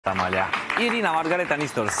Amalia. Irina Margareta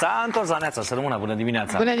Nistor s-a întors la Neața, să rămână. Bună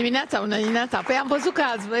dimineața! Bună dimineața, bună dimineața! Păi am văzut că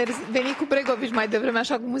ați venit cu Bregovici mai devreme,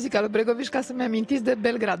 așa cu muzica lui Bregovici, ca să-mi amintiți de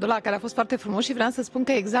Belgradul ăla, care a fost foarte frumos și vreau să spun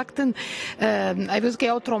că exact în... ai văzut că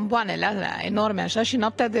iau tromboanele alea enorme, așa, și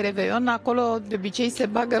noaptea de Reveion, acolo de obicei se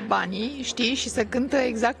bagă banii, știi, și se cântă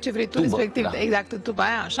exact ce vrei tu, tubă, respectiv, da. Exact, în tuba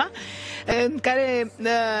aia, așa, în care,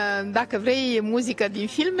 dacă vrei muzică din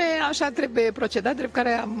filme, așa trebuie procedat, drept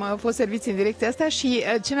care am fost serviți în direcția asta și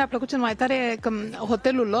ce mi-a plăcut cel mai tare, că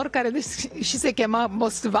hotelul lor, care și se chema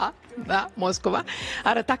Moscova, da, Moscova,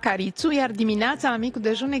 arăta Carițu, iar dimineața la micul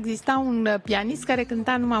dejun exista un pianist care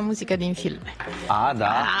cânta numai muzică din filme. A,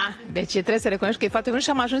 da. Deci trebuie să recunoști că e foarte bun și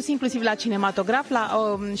am ajuns inclusiv la cinematograf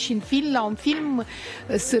și în film, la un film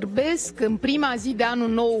sârbesc, în prima zi de anul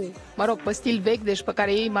nou, mă rog, pe stil vechi, deci pe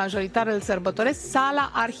care ei majoritar îl sărbătoresc,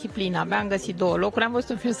 Sala Arhiplină. Abia-am găsit două locuri, am văzut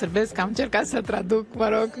un film sârbesc, am încercat să traduc, mă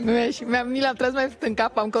rog, și mi l-am tras mai în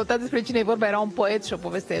cap, am căutat despre cine e vorba, era un poet și o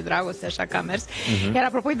poveste de dragoste, așa că a mers. Iar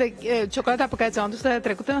apropo de ciocolata pe care ți-am adus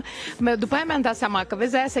trecută, după aia mi-am dat seama că,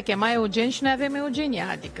 vezi, aia se chema Eugen și noi avem Eugenia,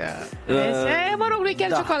 adică, mă rog, nu-i chiar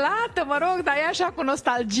ciocolată, mă rog, dar e așa cu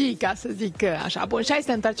nostalgie, ca să zic așa. Bun, și hai să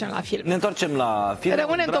ne întoarcem la film. Ne întoarcem la film.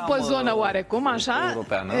 Rămânem tot pe zonă oarecum, așa.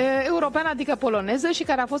 Europeană. Europeană, adică poloneză, și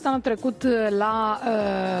care a fost anul trecut la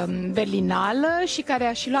Berlinală și care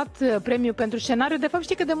a și luat premiul pentru scenariu. De fapt,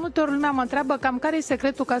 știi că de multe ori lumea mă întreabă cam care e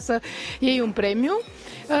secretul ca să iei un premiu.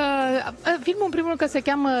 Filmul, în primul rând, că se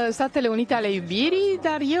cheamă Statele Unite ale iubirii,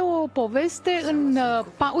 dar e o poveste în...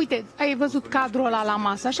 uite, ai văzut cadrul ăla la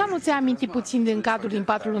masă, așa? Nu ți-ai amintit puțin din cadrul din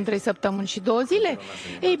 4 luni, 3 săptămâni și 2 zile?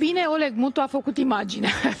 Ei bine, Oleg Mutu a făcut imaginea.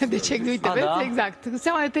 Deci, uite, vezi? Da? Exact.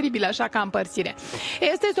 Seama de teribil, așa, ca împărțire.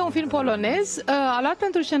 Este un film polonez, a luat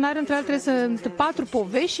pentru scenariu, între altele, sunt 4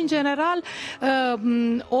 povești și, în general,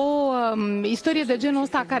 o istorie de genul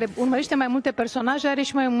ăsta care urmărește mai multe personaje, are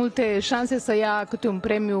și mai multe șanse să ia câte un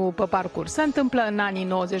premiu pe parcurs. Se întâmplă în anii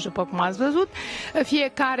 90, după cum ați văzut,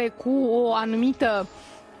 fiecare cu o anumită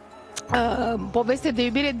poveste de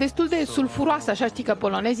iubire destul de sulfuroasă, așa, știi că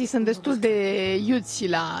polonezii sunt destul de iuți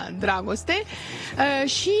la dragoste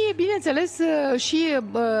și, bineînțeles, și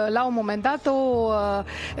la un moment dat o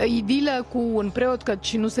idilă cu un preot,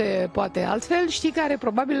 căci nu se poate altfel, știi, care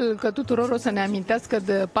probabil că tuturor o să ne amintească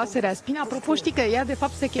de Pasărea Spină. Apropo, știi că ea de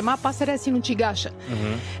fapt se chema Pasărea Sinucigașă,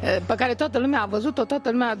 pe care toată lumea a văzut-o,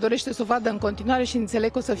 toată lumea dorește să o vadă în continuare și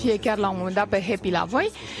înțeleg că o să fie chiar la un moment dat pe Happy la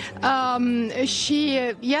voi. Și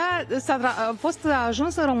ea a fost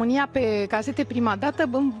ajuns în România pe casete prima dată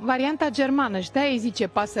în varianta germană și de-aia îi zice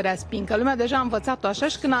Pasărea Spin, că lumea deja a învățat-o așa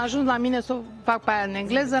și când a ajuns la mine să o fac pe aia în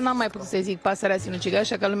engleză, n-am mai putut să-i zic Pasărea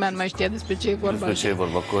Sinucigașă, că lumea nu mai știa despre ce e vorba. Despre ce e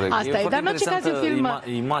vorba, corect. Asta e, dar în orice caz film...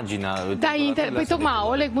 imaginea... Da, păi tocmai,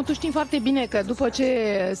 Oleg Mutu, știm foarte bine că după ce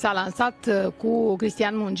s-a lansat cu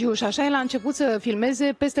Cristian Mungiu și așa, el a început să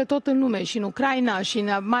filmeze peste tot în lume, și în Ucraina, și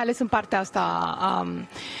mai ales în partea asta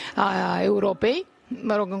a Europei.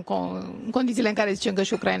 Mă rog, în condițiile în care zicem că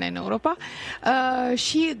și Ucraina e în Europa,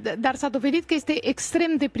 dar s-a dovedit că este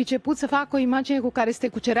extrem de priceput să facă o imagine cu care să te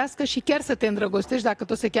cucerească și chiar să te îndrăgostești, dacă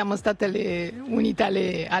tot se cheamă Statele Unite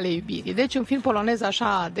ale iubirii. Deci un film polonez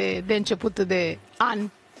așa de început de an,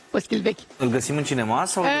 pe stil vechi. Îl găsim în cinema?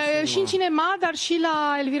 Sau și în cinema, dar și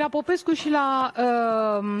la Elvira Popescu și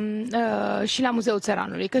la Muzeul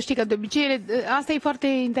Țăranului. Că știi că de obicei, asta e foarte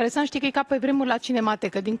interesant, știi că e ca pe vremuri la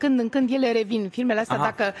Cinematecă. Din când în când ele revin. Filmele astea,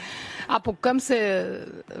 dacă apucăm să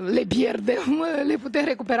le pierdem, le putem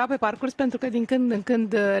recupera pe parcurs, pentru că din când în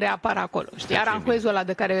când reapar acolo. Știi? Aranjuezul ăla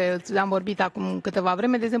de care am vorbit acum câteva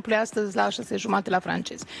vreme, de exemplu, e astăzi la 6:30 la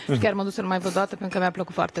francez. Și chiar mă duc să nu mai văd o dată, pentru că mi-a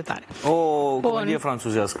plăcut foarte tare. O comedie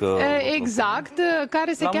franțuzească. Exact,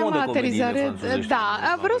 care se cheamă Aterizare.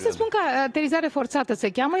 Da, vreau să spun că Aterizare forțată se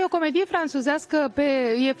cheamă. E o comedie franțuzească,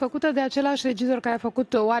 e făcută de același regizor care a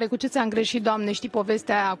făcut Oare cu ce ți-am greșit, Doamne, știi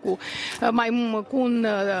povestea aia cu un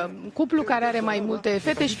cuplu care are mai multe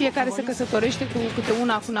fete și fiecare se căsătorește cu câte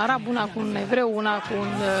una cu un arab, una cu un evreu, una cu un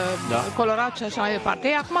colorat și așa mai departe.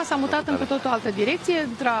 Ei, acum s-a mutat în tot o altă direcție,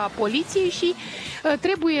 intra poliției și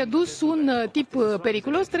trebuie dus un tip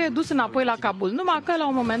periculos, trebuie dus înapoi la Kabul. Numai că la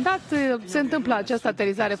un moment dat se întâmplă această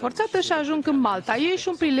aterizare forțată și ajung în Malta. E și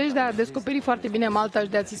un prilej de a descoperi foarte bine Malta și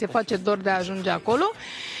de a ți se face dor de a ajunge acolo.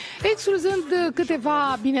 excluzând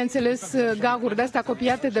câteva, bineînțeles, gaguri de-astea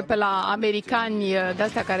copiate de pe la americani,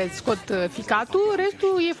 de-astea care îți scot ficatul.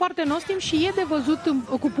 Restul e foarte nostim și e de văzut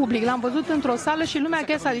cu public. L-am văzut într-o sală și lumea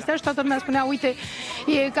chiar s-a distrat și toată lumea spunea, uite,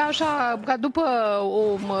 e ca așa, ca după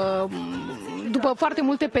foarte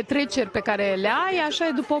multe petreceri pe care le ai, așa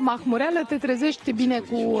e după o mahmureală, te trezești bine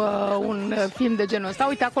cu un film de genul ăsta.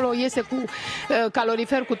 Uite, acolo iese cu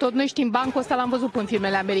calorifer, cu tot. Noi știm, bancul ăsta l-am văzut în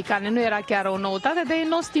filmele americane, nu era chiar o noutate, dar e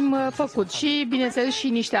nostim făcut. Și, bineînțeles, și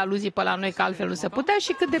niște aluzii pe la noi, că altfel nu se putea,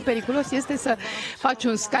 și cât de periculos este să faci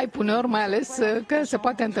un Skype uneori, mai ales că se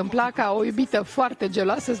poate întâmpla ca o iubită foarte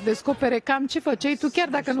geloasă să descopere cam ce făceai tu, chiar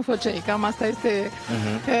dacă nu făceai. Cam asta este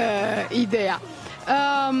ideea.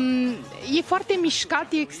 E foarte mișcat,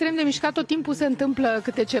 e extrem de mișcat, tot timpul se întâmplă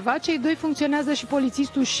câte ceva. Cei doi funcționează, și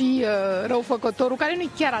polițistul și răufăcătorul, care nu e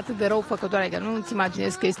chiar atât de răufăcător, adică nu-ți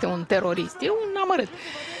imaginezi că este un terorist, e un amărât.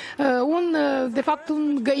 De fapt,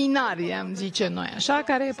 un găinar, am zice noi, așa,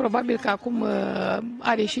 care probabil că acum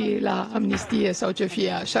are și la amnistie sau ce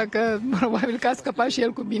fie, așa că probabil că a scăpat și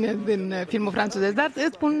el cu bine din filmul francez. Dar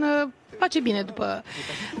îți spun, face bine după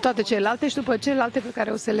toate celelalte și după celelalte pe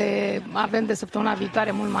care o să le avem de săptămâna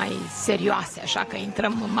viitoare, mult mai serioase, așa că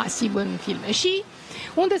intrăm masiv în filme. Și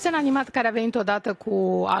un desen animat care a venit odată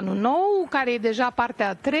cu anul nou, care e deja partea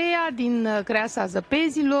a treia din Creasa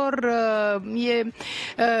zăpezilor,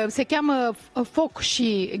 se cheamă Foc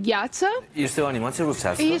și Gheață. Este o animație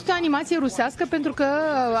rusească? Este o animație rusească, pentru că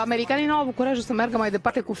americanii nu au avut curajul să meargă mai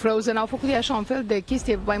departe cu Frozen, au făcut așa un fel de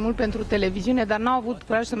chestie mai mult pentru televiziune, dar n-au avut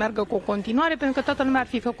curaj să meargă cu o continuare, pentru că toată lumea ar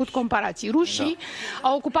fi făcut comparații. Rușii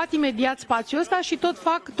au ocupat imediat spațiul ăsta și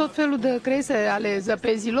fac tot felul de creese ale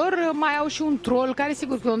zăpezilor, mai au și un troll, care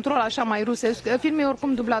sigur că e un troll așa mai rusesc. Filmul e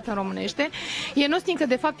oricum dublat în românește. E nostim că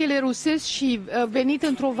de fapt el e rusesc și venit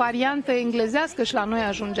într-o variantă englezească și la noi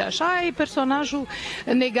ajunge așa. E personajul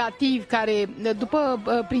negativ care, după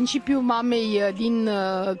principiul mamei din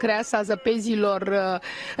Creasa zăpezilor,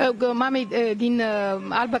 mamei din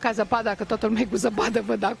Albă ca zăpada, că toată lumea e cu zăpadă,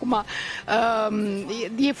 văd acum,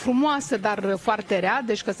 e frumoasă, dar foarte rea,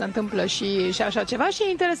 deci că se întâmplă și așa ceva. Și e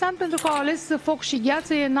interesant pentru că au ales Foc și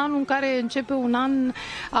Gheață, e în anul în care începe un an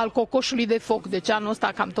al cocoșului de foc. Deci anul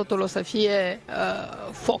ăsta cam totul o să fie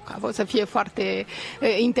foc, o să fie foarte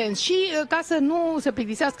intens. Și ca să nu se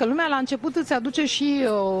plictisească lumea, la început îți aduce și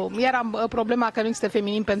era problema că nu există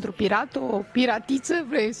feminin pentru pirat, o piratiță,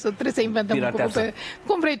 trebuie să inventăm un cuvânt pe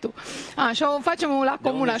cum vrei tu. Așa, o facem la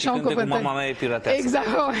comun, așa un cuvânt. Mama mea e pirateasă. Exact.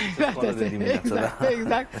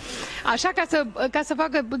 Așa, ca să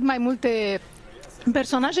facă mai multe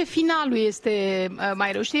personaje, finalul este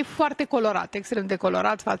mai rău și e foarte colorat, extrem de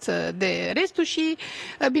colorat față de restul și,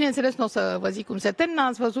 bineînțeles, nu o să vă zic cum se termină.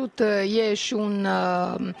 Ați văzut, e și un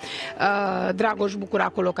Dragoș Bucur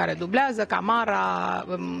acolo care dublează, Camara,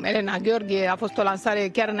 Elena Gheorghe. A fost o lansare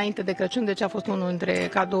chiar înainte de Crăciun, deci a fost unul dintre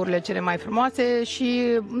cadourile cele mai frumoase. Și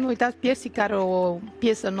nu uitați, Piersi, care o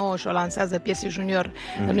piesă nouă și o lansează, Piersi Junior,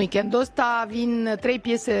 în weekendul ăsta. Vin 3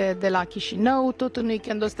 piese de la Chișinău, tot în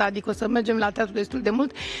weekendul ăsta, adică o să mergem la teatru destul de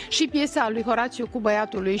mult, și piesa lui Horațiu cu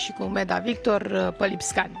băiatul lui și cu Meda Victor,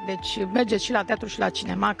 Pălipscani. Deci mergeți și la teatru și la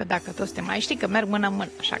cinema, că dacă toți te mai știi, că merg mână-mână,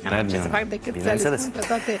 așa că n-am ce să fac decât să le spun pe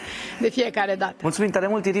toate de fiecare dată. Mulțumim tare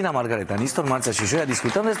mult, Irina Margareta Nistor. Marțea și joia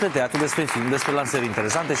discutăm despre teatru, despre film, despre lansări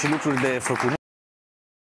interesante și lucruri de făcut.